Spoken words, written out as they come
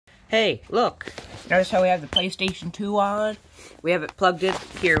Hey, look. Notice how we have the PlayStation 2 on? We have it plugged in.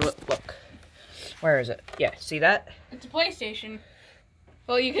 Here, look. Where is it? Yeah, see that? It's a PlayStation.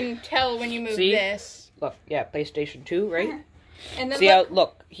 Well, you can tell when you move See? this. Look, yeah, PlayStation 2, right? And then See how,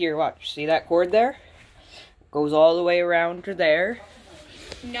 look, here, watch. See that cord there? Goes all the way around to there.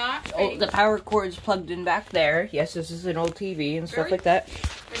 Oh, the power cord's plugged in back there. Yes, this is an old TV and stuff like that.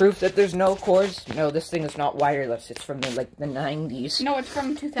 Proof that there's no cords. No, this thing is not wireless. It's from the 90s. No, it's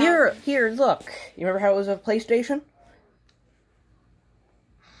from 2000. Here, look. You remember how it was a PlayStation?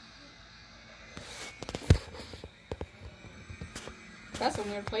 That's a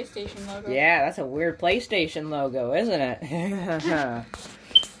weird PlayStation logo. Yeah, that's a weird PlayStation logo, isn't it?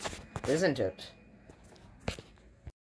 Isn't it?